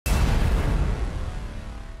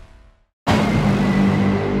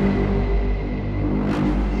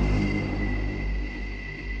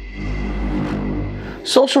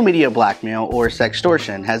Social media blackmail, or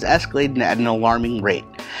sextortion, has escalated at an alarming rate,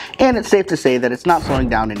 and it's safe to say that it's not slowing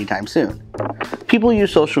down anytime soon. People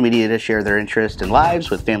use social media to share their interests and lives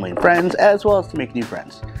with family and friends, as well as to make new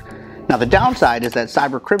friends. Now, the downside is that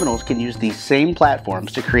cyber criminals can use these same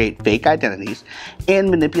platforms to create fake identities and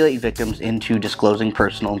manipulate victims into disclosing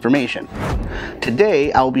personal information.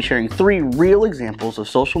 Today, I will be sharing 3 real examples of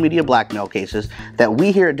social media blackmail cases that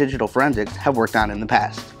we here at Digital Forensics have worked on in the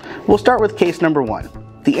past. We'll start with case number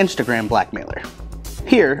 1, the Instagram blackmailer.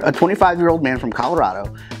 Here, a 25-year-old man from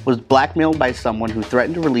Colorado was blackmailed by someone who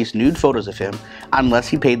threatened to release nude photos of him unless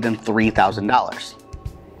he paid them $3,000.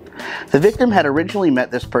 The victim had originally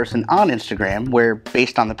met this person on Instagram, where,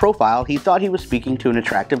 based on the profile, he thought he was speaking to an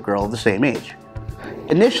attractive girl of the same age.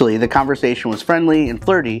 Initially, the conversation was friendly and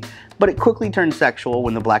flirty, but it quickly turned sexual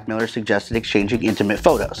when the blackmailer suggested exchanging intimate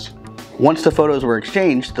photos. Once the photos were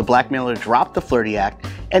exchanged, the blackmailer dropped the flirty act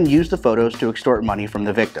and used the photos to extort money from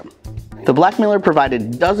the victim. The blackmailer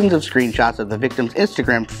provided dozens of screenshots of the victim's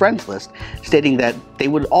Instagram friends list, stating that they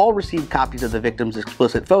would all receive copies of the victim's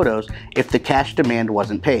explicit photos if the cash demand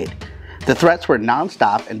wasn't paid. The threats were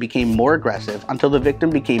non-stop and became more aggressive until the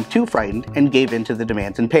victim became too frightened and gave in to the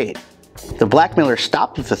demands and paid. The blackmailer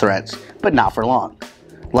stopped with the threats, but not for long.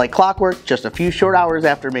 Like clockwork, just a few short hours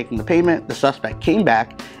after making the payment, the suspect came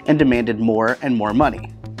back and demanded more and more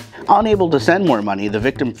money. Unable to send more money, the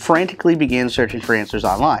victim frantically began searching for answers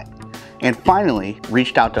online, and finally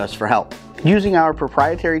reached out to us for help. Using our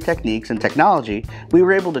proprietary techniques and technology, we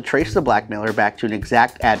were able to trace the blackmailer back to an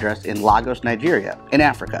exact address in Lagos, Nigeria, in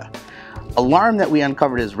Africa. Alarmed that we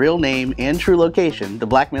uncovered his real name and true location, the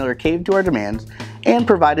blackmailer caved to our demands and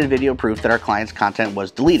provided video proof that our client's content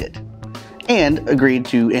was deleted, and agreed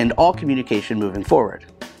to end all communication moving forward.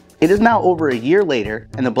 It is now over a year later,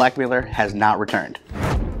 and the blackmailer has not returned.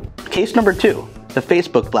 Case number 2, the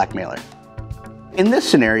Facebook blackmailer. In this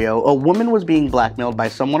scenario, a woman was being blackmailed by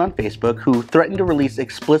someone on Facebook who threatened to release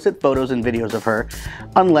explicit photos and videos of her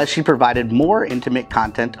unless she provided more intimate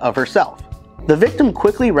content of herself. The victim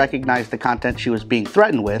quickly recognized the content she was being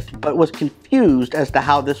threatened with, but was confused as to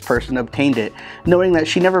how this person obtained it, knowing that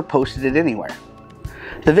she never posted it anywhere.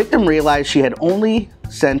 The victim realized she had only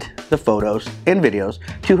sent the photos and videos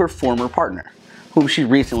to her former partner, whom she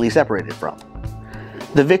recently separated from.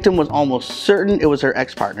 The victim was almost certain it was her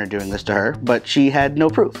ex-partner doing this to her, but she had no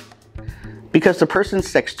proof, because the person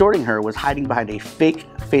sextorting her was hiding behind a fake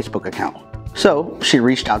Facebook account. So she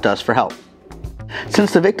reached out to us for help.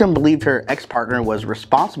 Since the victim believed her ex-partner was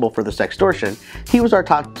responsible for the sextortion, he was our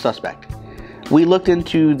top suspect. We looked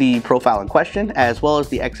into the profile in question, as well as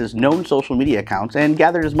the ex's known social media accounts, and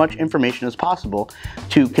gathered as much information as possible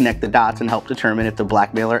to connect the dots and help determine if the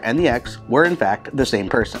blackmailer and the ex were in fact the same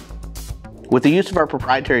person. With the use of our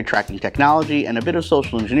proprietary tracking technology and a bit of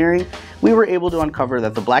social engineering, we were able to uncover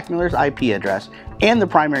that the blackmailer's IP address and the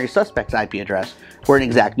primary suspect's IP address were an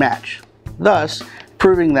exact match, thus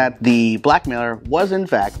proving that the blackmailer was in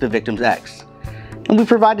fact the victim's ex. And we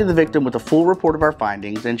provided the victim with a full report of our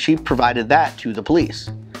findings, and she provided that to the police.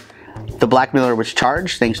 The blackmailer was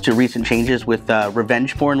charged thanks to recent changes with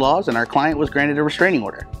revenge porn laws, and our client was granted a restraining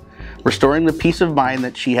order, restoring the peace of mind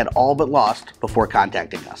that she had all but lost before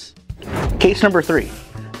contacting us. Case number 3,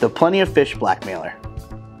 the Plenty of Fish blackmailer.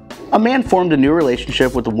 A man formed a new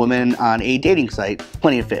relationship with a woman on a dating site,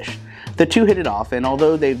 Plenty of Fish. The two hit it off, and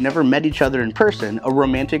although they've never met each other in person, a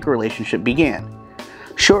romantic relationship began.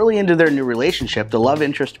 Shortly into their new relationship, the love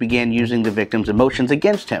interest began using the victim's emotions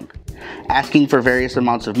against him, asking for various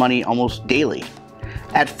amounts of money almost daily.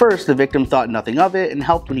 At first, the victim thought nothing of it and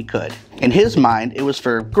helped when he could. In his mind, it was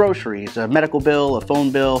for groceries, a medical bill, a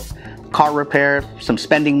phone bill, car repair, some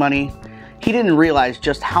spending money. He didn't realize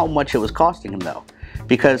just how much it was costing him though,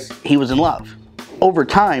 because he was in love. Over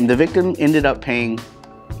time, the victim ended up paying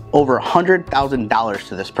over $100,000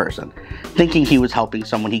 to this person, thinking he was helping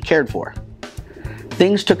someone he cared for.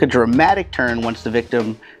 Things took a dramatic turn once the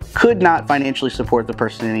victim could not financially support the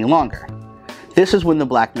person any longer. This is when the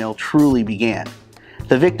blackmail truly began.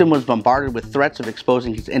 The victim was bombarded with threats of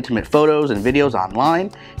exposing his intimate photos and videos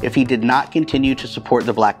online if he did not continue to support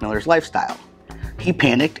the blackmailer's lifestyle. He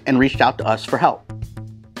panicked and reached out to us for help.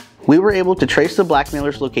 We were able to trace the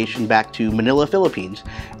blackmailer's location back to Manila, Philippines,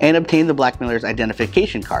 and obtain the blackmailer's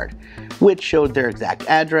identification card, which showed their exact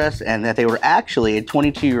address and that they were actually a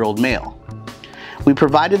 22-year-old male. We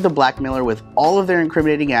provided the blackmailer with all of their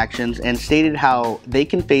incriminating actions and stated how they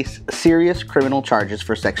can face serious criminal charges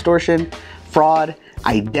for sextortion, fraud,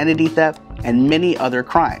 identity theft, and many other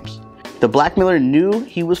crimes. The blackmailer knew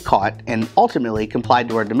he was caught and ultimately complied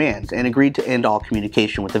to our demands and agreed to end all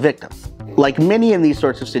communication with the victim. Like many in these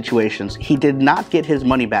sorts of situations, he did not get his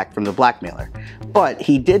money back from the blackmailer, but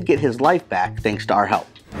he did get his life back thanks to our help.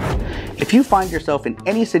 If you find yourself in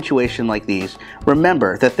any situation like these,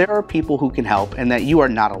 remember that there are people who can help and that you are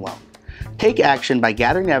not alone. Take action by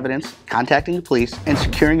gathering evidence, contacting the police, and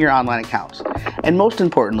securing your online accounts. And most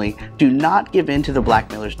importantly, do not give in to the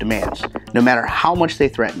blackmailer's demands, no matter how much they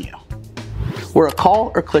threaten you. We're a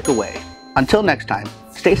call or click away. Until next time,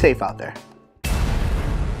 stay safe out there.